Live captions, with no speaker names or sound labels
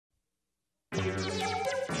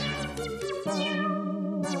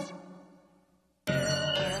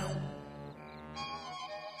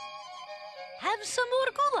Have some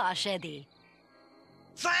more goulash, Eddie.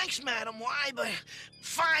 Thanks, Madam Why, but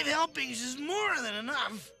 5 helpings is more than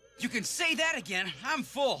enough. You can say that again. I'm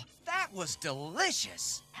full. That was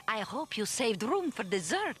delicious. I hope you saved room for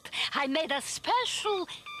dessert. I made a special...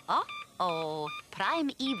 Uh-oh.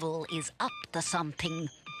 Prime Evil is up to something.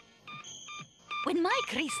 When my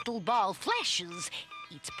crystal ball flashes,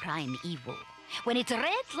 it's Prime Evil. When it's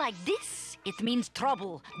red like this, it means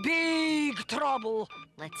trouble. Big trouble.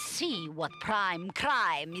 Let's see what Prime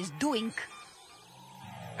Crime is doing.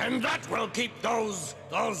 And that will keep those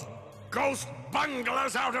Ghost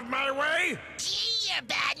Bunglers out of my way? Gee, your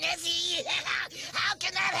badness. How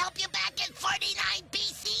can that help you back in 49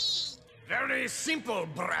 BC? Very simple,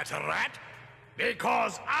 Brat-a-Rat.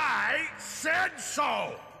 Because I said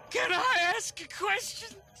so. Can I ask a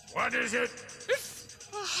question? What is it? If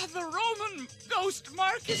the Roman ghost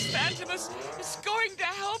Marcus Phantomus is going to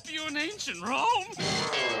help you in ancient Rome,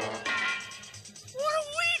 what are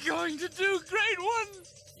we going to do, Great One?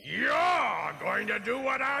 You're going to do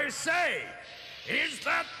what I say. Is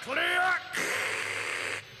that clear?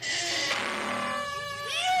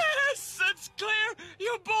 Yes, it's clear,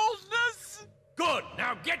 your boldness. Good.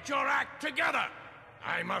 Now get your act together.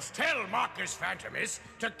 I must tell Marcus Phantomus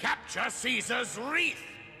to capture Caesar's wreath.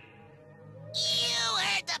 You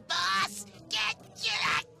heard the boss. Get your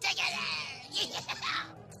act together.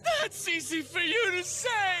 That's easy for you to say.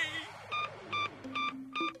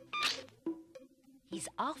 He's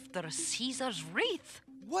after Caesar's wreath.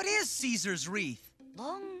 What is Caesar's wreath?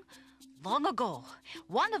 Long ago,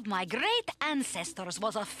 one of my great ancestors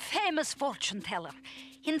was a famous fortune teller.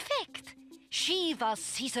 In fact, she was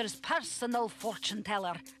Caesar's personal fortune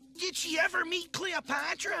teller. Did she ever meet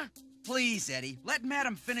Cleopatra? Please, Eddie, let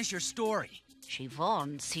Madam finish her story. She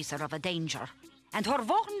warned Caesar of a danger, and her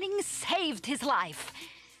warning saved his life.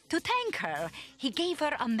 To thank her, he gave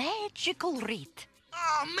her a magical wreath.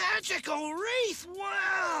 Oh, magical wreath!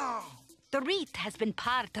 Wow! The wreath has been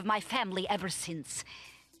part of my family ever since.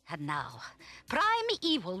 And now, Prime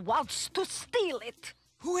Evil wants to steal it.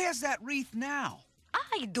 Who has that wreath now?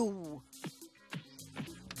 I do.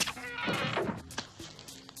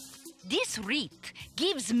 This wreath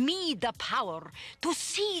gives me the power to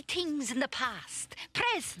see things in the past,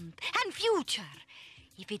 present, and future.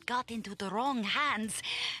 If it got into the wrong hands,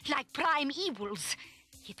 like Prime Evil's,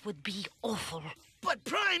 it would be awful. But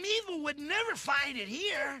Prime Evil would never find it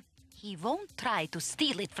here. He won't try to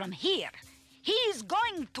steal it from here. He's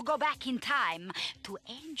going to go back in time to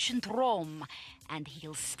ancient Rome, and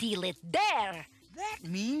he'll steal it there. That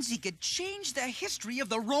means he could change the history of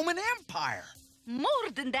the Roman Empire. More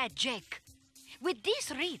than that, Jake. With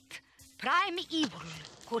this wreath, Prime Evil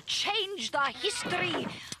could change the history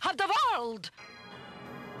of the world.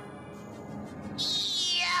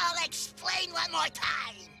 I'll explain one more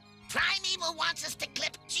time. Prime Evil wants us to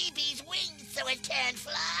clip GB's wings so it can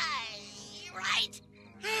fly, right?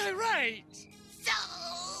 Right. So,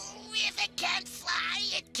 if it can't fly,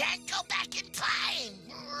 it can't go back in time,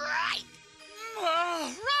 right?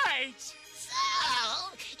 Right.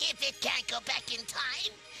 So, if it can't go back in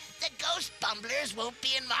time, the Ghostbunglers won't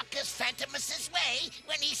be in Marcus Phantomus's way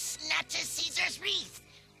when he snatches Caesar's wreath.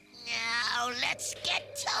 Now, let's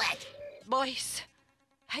get to it. Boys,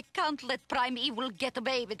 I can't let Prime Evil get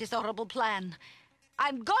away with this horrible plan.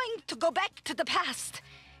 I'm going to go back to the past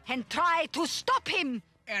and try to stop him.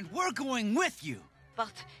 And we're going with you.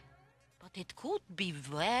 But it could be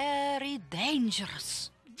very dangerous.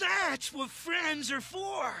 That's what friends are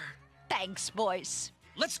for. Thanks, boys.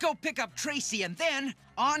 Let's go pick up Tracy and then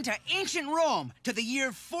on to ancient Rome to the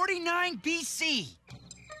year 49 BC.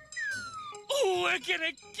 Oh, we're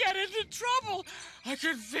gonna get into trouble. I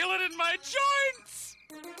can feel it in my joints.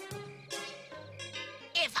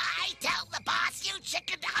 If I tell the boss you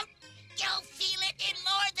chickened out, you'll feel it in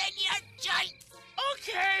more than your joints.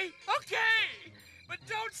 Okay. But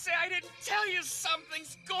don't say I didn't tell you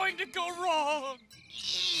something's going to go wrong.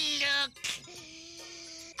 Look,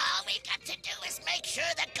 all we got to do is make sure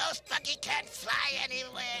the Ghost Buggy can't fly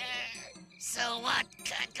anywhere. So what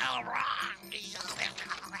could go wrong?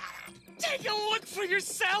 Take a look for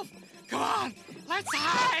yourself. Come on, let's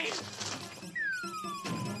hide.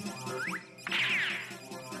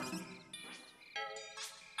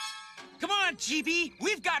 Come on, GB,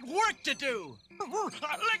 we've got work to do.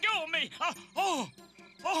 Let go of me.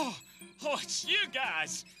 It's you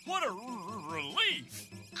guys. What a relief.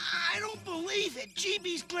 I don't believe it.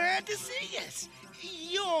 GB's glad to see us.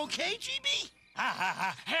 You okay, GB?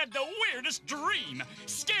 I had the weirdest dream.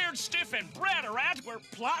 Scared Stiff and Brat-a-Rat were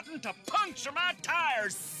plotting to puncture my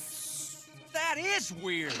tires. That is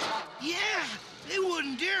weird. Yeah, they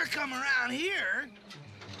wouldn't dare come around here.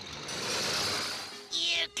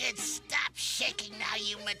 You could stop shaking now,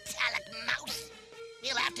 you metallic mouse.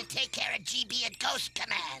 We'll have to take care of GB at Ghost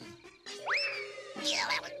Command. Yeah,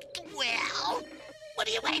 well, what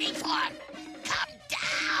are you waiting for? Come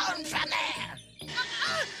down from there.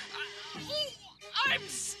 I'm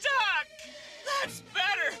stuck. That's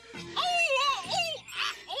better.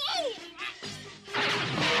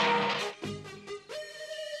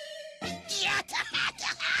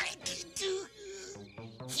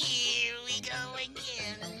 Here we go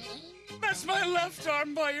again. That's my left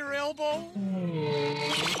arm by your elbow.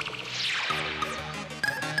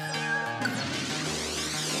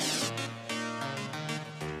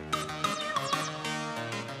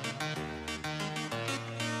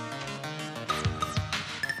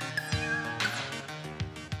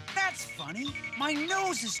 That's funny. My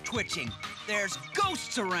nose is twitching. There's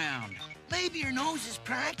ghosts around. Maybe your nose is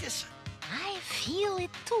practicing. I feel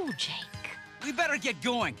it too, Jake. We better get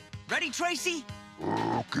going. Ready, Tracy?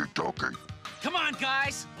 Okie-dokie. Come on,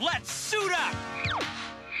 guys. Let's suit up.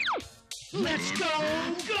 Let's go,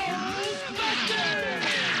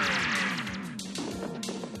 Ghostbusters!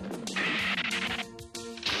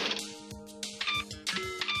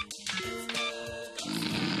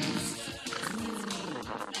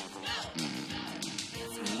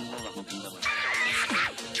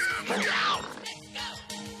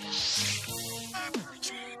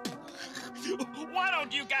 Why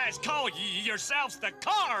don't you guys call yourselves the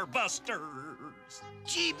Car Busters?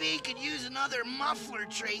 GB could use another muffler,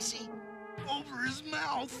 Tracy. Over his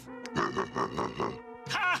mouth. Ha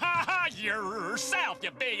ha ha! Yourself,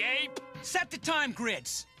 you big ape! Set the time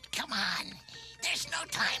grids. Come on. There's no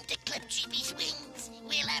time to clip GB's wings.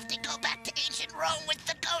 We'll have to go back to ancient Rome with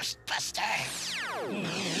the Ghostbuster.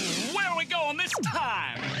 Where are we going this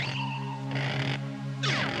time?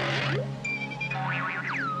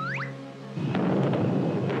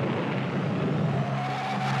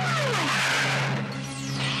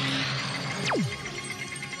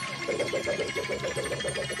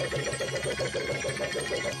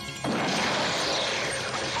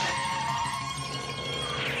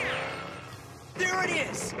 There it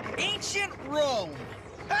is! Ancient Rome!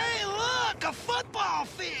 Hey, look! A football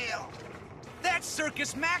field! That's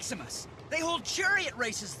Circus Maximus. They hold chariot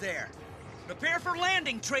races there. Prepare for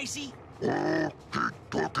landing, Tracy.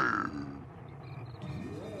 Okie-dokie.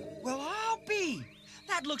 Well, I'll be.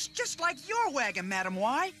 That looks just like your wagon, Madam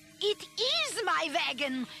Y. It is my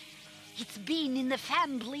wagon. It's been in the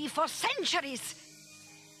family for centuries.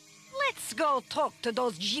 Let's go talk to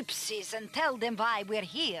those gypsies and tell them why we're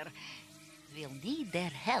here. We'll need their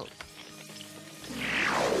help.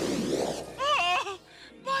 Oh,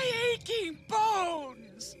 my aching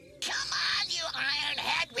bones! Come on, you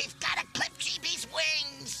ironhead. We've got to clip GB's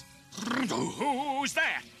wings. Who's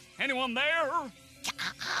that? Anyone there?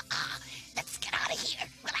 Let's get out of here.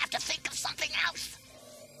 We'll have to think of something else.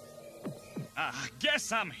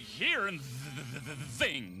 Guess I'm hearing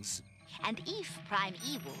things. And if Prime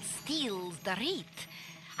Evil steals the wreath,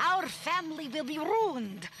 our family will be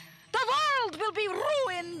ruined. The world will be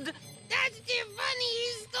ruined. That's the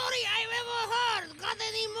funniest story I've ever heard. Got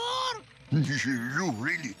any more? You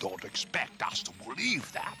really don't expect us to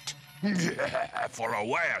believe that. For a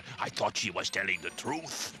while, I thought she was telling the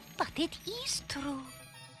truth. But it is true.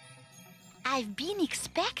 I've been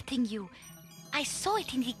expecting you. I saw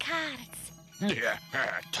it in the cards.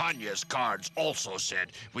 Tanya's cards also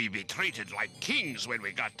said we'd be treated like kings when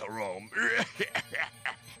we got to Rome.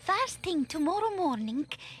 First thing tomorrow morning,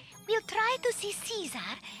 we'll try to see Caesar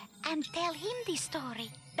and tell him the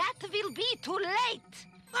story. That will be too late.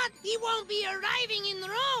 But he won't be arriving in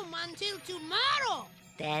Rome until tomorrow.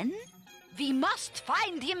 Then we must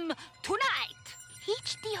find him tonight.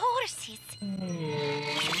 Hitch the horses.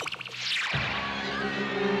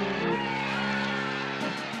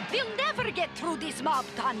 We'll never get through this mob,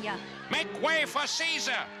 Tanya. Make way for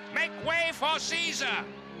Caesar! Make way for Caesar!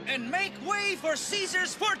 And make way for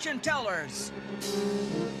Caesar's fortune tellers.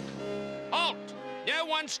 Halt! No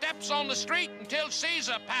one steps on the street until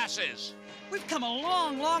Caesar passes. We've come a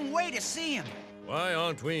long, long way to see him. Why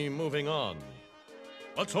aren't we moving on?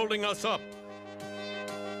 What's holding us up?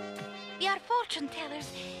 We are fortune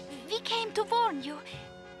tellers. We came to warn you.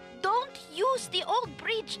 Don't use the old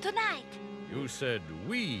bridge tonight. You said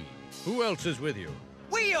we. Who else is with you?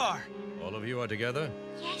 We are. All of you are together?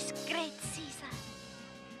 Yes, great Caesar.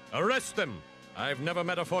 Arrest them! I've never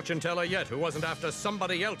met a fortune teller yet who wasn't after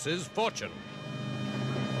somebody else's fortune.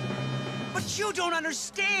 But you don't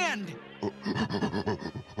understand.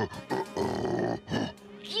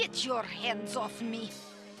 Get your hands off me.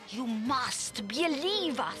 You must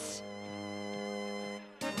believe us.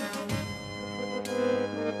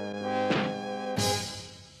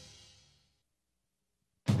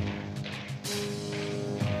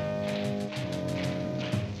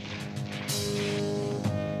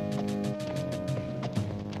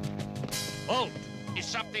 Halt! Is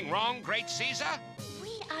something wrong, Great Caesar? We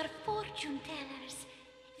are fortune tellers.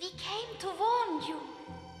 We came to warn you.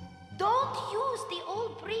 Don't use the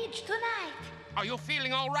old bridge tonight. Are you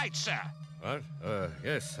feeling all right, sir? What?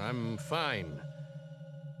 Yes, I'm fine.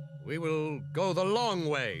 We will go the long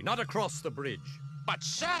way, not across the bridge. But,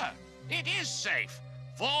 sir, it is safe.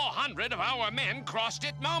 400 of our men crossed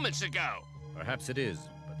it moments ago. Perhaps it is,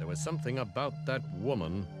 but there was something about that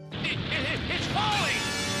woman. It's falling!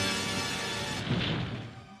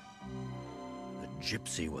 The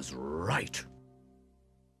gypsy was right.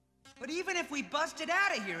 But even if we busted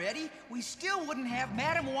out of here, Eddie, we still wouldn't have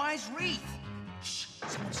Madame Y's wreath. Shh,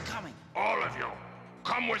 someone's coming. All of you,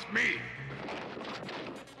 come with me.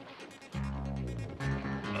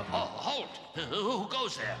 Halt! Who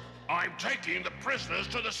goes there? I'm taking the prisoners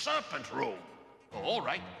to the serpent room. Oh, all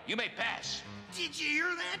right, you may pass. Did you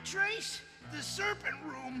hear that, Trace? The serpent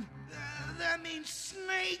room. That means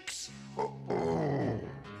snakes.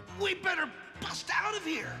 We better bust out of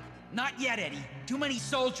here. Not yet, Eddie. Too many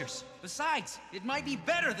soldiers. Besides, it might be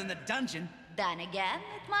better than the dungeon. Then again,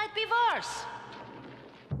 it might be worse.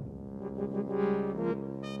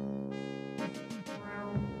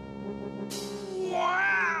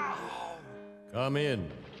 Wow! Come in.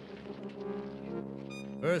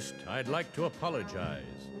 First, I'd like to apologize.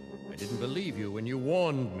 I didn't believe you when you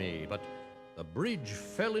warned me, but the bridge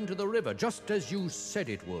fell into the river just as you said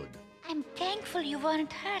it would. I'm thankful you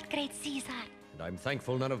weren't hurt, Great Caesar. And I'm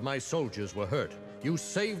thankful none of my soldiers were hurt. You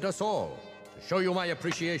saved us all. To show you my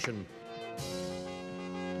appreciation,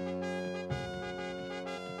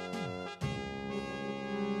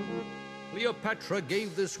 Cleopatra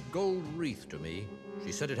gave this gold wreath to me.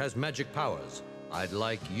 She said it has magic powers. I'd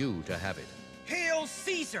like you to have it. Hail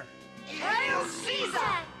Caesar! Hail Caesar!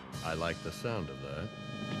 I like the sound of that.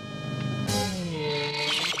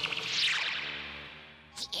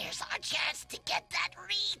 Here's our chance to get that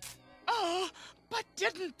wreath. Oh, but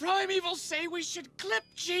didn't Primeval say we should clip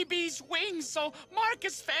GB's wings so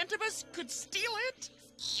Marcus Phantomus could steal it?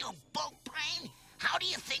 You boat brain. How do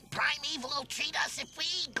you think Primeval will treat us if we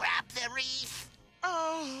grab the wreath?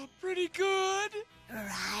 Oh, pretty good.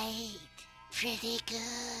 Right. Pretty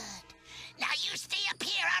good. Now you stay up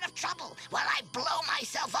here out of trouble while I blow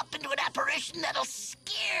myself up into an apparition that'll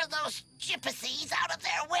scare those gypsies out of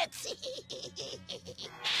their wits.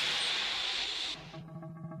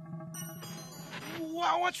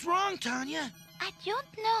 Well, what's wrong, Tanya? I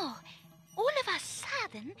don't know. All of a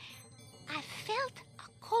sudden, I felt a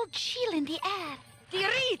cold chill in the air. The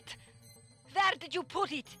wreath! Where did you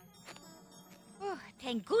put it? Oh,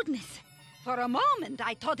 thank goodness. For a moment,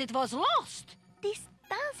 I thought it was lost. This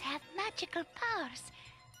does have magical powers.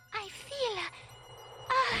 I feel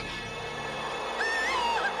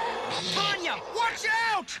Tanya, watch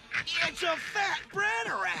out! It's a fat bread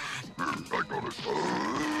rat. Let go of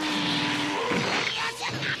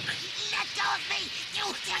me,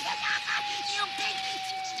 you big...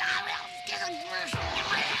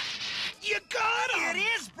 You got him! It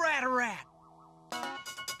is Bratterat!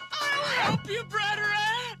 I'll help you,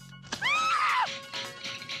 Bratterat!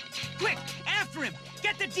 Quick, after him!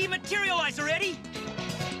 Get the dematerializer, Eddie!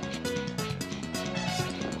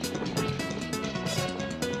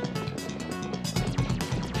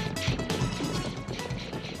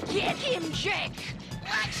 Get him, Jack!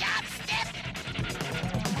 Watch out, Stiff!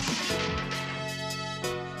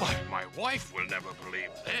 But my wife will never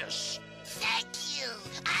believe this. Thank you.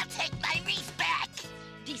 I'll take my wreath back.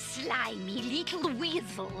 The slimy little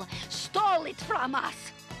weasel stole it from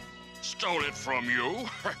us. Stole it from you?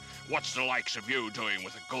 What's the likes of you doing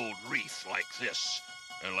with a gold wreath like this?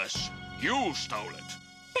 Unless you stole it.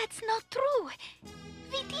 That's not true.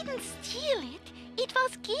 We didn't steal it. It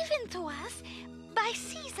was given to us by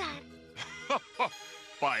Caesar.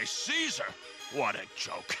 By Caesar? What a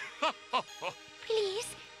joke.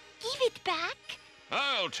 Please, give it back.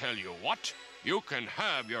 I'll tell you what. You can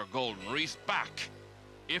have your golden wreath back.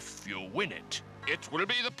 If you win it, it will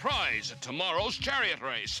be the prize at tomorrow's chariot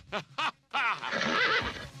race.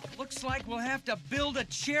 Looks like we'll have to build a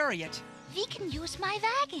chariot. We can use my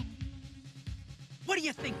wagon. What do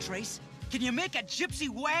you think, Trace? Can you make a gypsy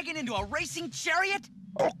wagon into a racing chariot?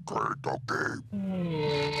 Okay.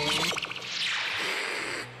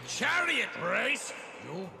 Chariot race?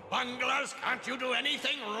 You bunglers, can't you do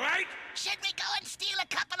anything right? Should we go and steal a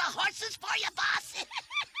couple of horses for you, boss?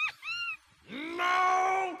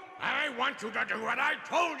 No! want you to do what I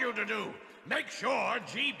told you to do. Make sure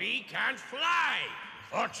GB can't fly.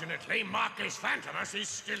 Fortunately, Marcus Phantomus is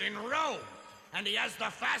still in Rome, and he has the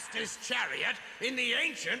fastest chariot in the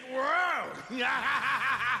ancient world. The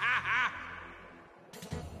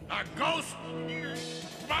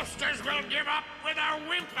Ghostbusters will give up with a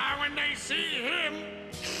whimper when they see him.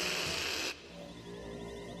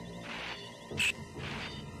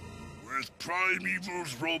 With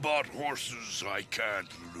Primeval's robot horses, I can't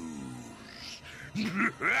lose.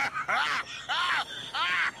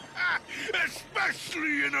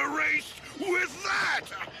 Especially in a race with that!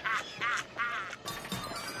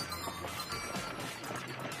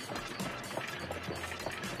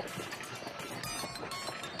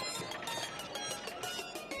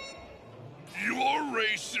 You're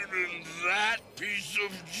racing in that piece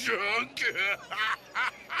of junk?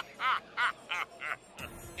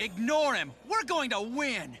 Ignore him. We're going to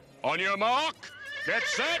win. On your mark, get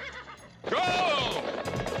set, go!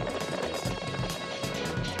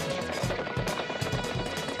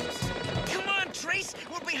 Come on, Trace.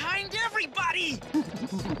 We're behind everybody.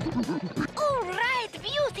 All right,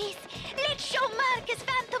 beauties. Let's show Marcus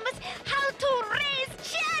Phantomus how to raise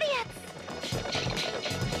chariots.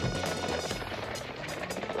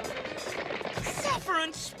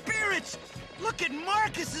 Suffering spirits. Look at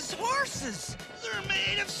Marcus's horses. They're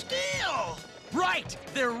made of steel. Right.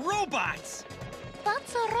 They're robots.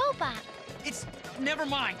 What's a robot? It's... never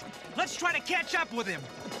mind. Let's try to catch up with him.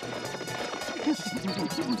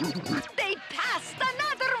 They passed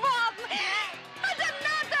another one! And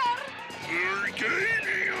another! They're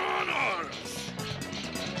gaining on us!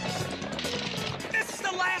 This is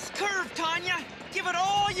the last curve, Tanya. Give it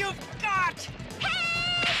all you've got.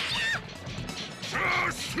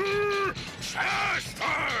 Faster!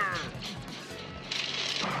 Faster!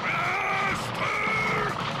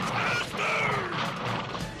 Faster! Faster!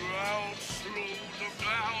 I'll slow them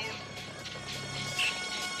down.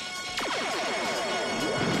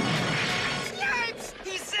 Yipes!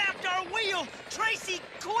 He zapped our wheel! Tracy,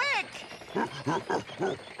 quick!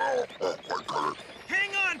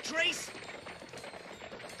 Hang on, Trace.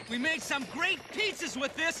 We made some great pizzas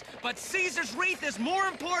with this, but Caesar's wreath is more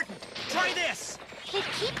important. Try this. He'll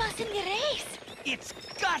keep us in the race. It's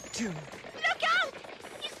got to. Look out!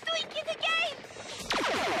 He's doing it again!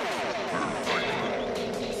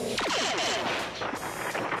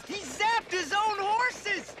 He zapped his own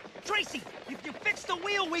horses! Tracy, if you fix the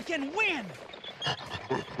wheel, we can win!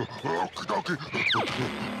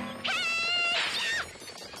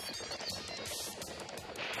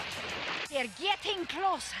 They're getting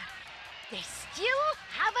closer. They still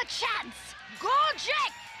have a chance. Go,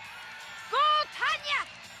 Jack! Go, Tanya!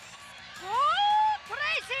 Go,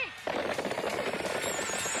 Tracy!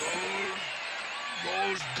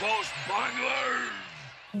 Those Ghost Bunglers!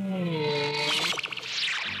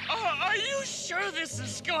 Are you sure this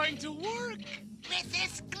is going to work? With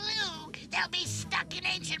this glue, they'll be stuck in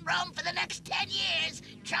ancient Rome for the next 10 years,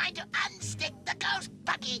 trying to unstick the Ghost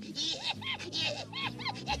Buggy.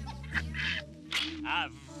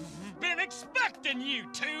 I've been expecting you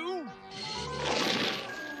two.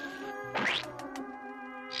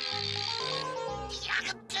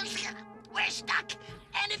 We're stuck,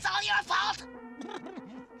 and it's all your fault.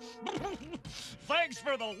 Thanks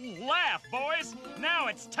for the laugh, boys. Now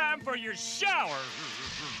it's time for your shower.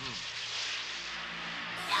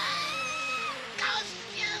 Ghost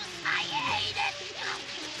juice, I hate it.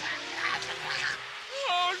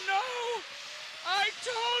 Oh, no! I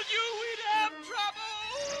told you we'd have trouble!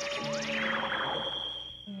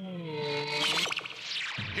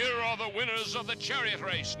 Here are the winners of the chariot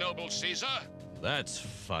race, noble Caesar. That's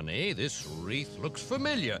funny. This wreath looks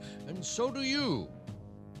familiar, and so do you.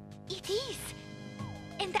 It is.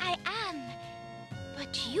 And I am.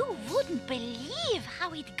 But you wouldn't believe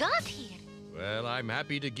how it got here. Well, I'm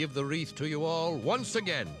happy to give the wreath to you all once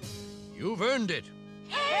again. You've earned it.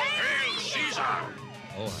 Hail Caesar!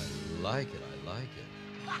 Oh, I like it. I like it.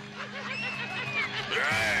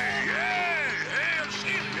 Yay! Yay! Hail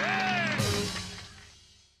Caesar! Yay!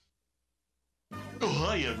 Oh,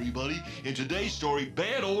 hi, everybody. In today's story,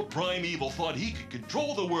 bad old Primeval thought he could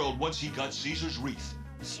control the world once he got Caesar's wreath.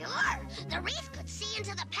 Sure, the wreath could see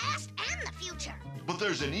into the past and the future. But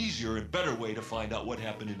there's an easier and better way to find out what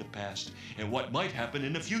happened in the past and what might happen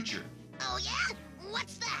in the future. Oh, yeah?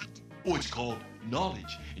 What's that? Oh, it's called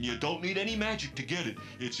knowledge, and you don't need any magic to get it.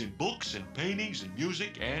 It's in books and paintings and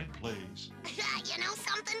music and plays. You know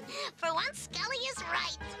something? For once, Skelly is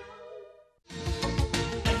right.